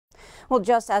Well,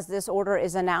 just as this order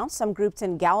is announced, some groups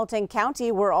in Gallatin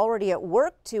County were already at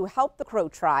work to help the Crow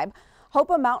tribe.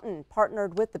 Hopa Mountain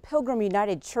partnered with the Pilgrim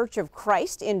United Church of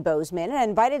Christ in Bozeman and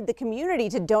invited the community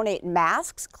to donate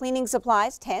masks, cleaning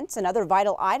supplies, tents, and other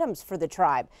vital items for the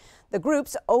tribe. The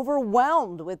group's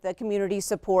overwhelmed with the community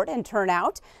support and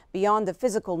turnout. Beyond the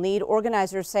physical need,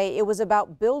 organizers say it was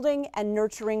about building and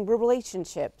nurturing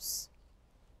relationships.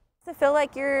 To feel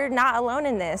like you're not alone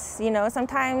in this. You know,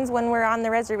 sometimes when we're on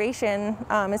the reservation,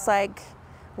 it's like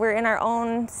we're in our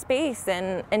own space,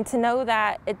 and to know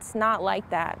that it's not like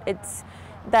that. It's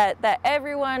that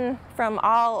everyone from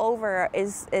all over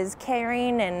is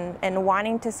caring and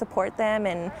wanting to support them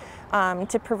and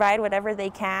to provide whatever they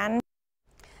can.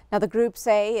 Now, the group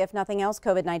say, if nothing else,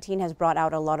 COVID-19 has brought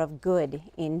out a lot of good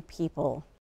in people.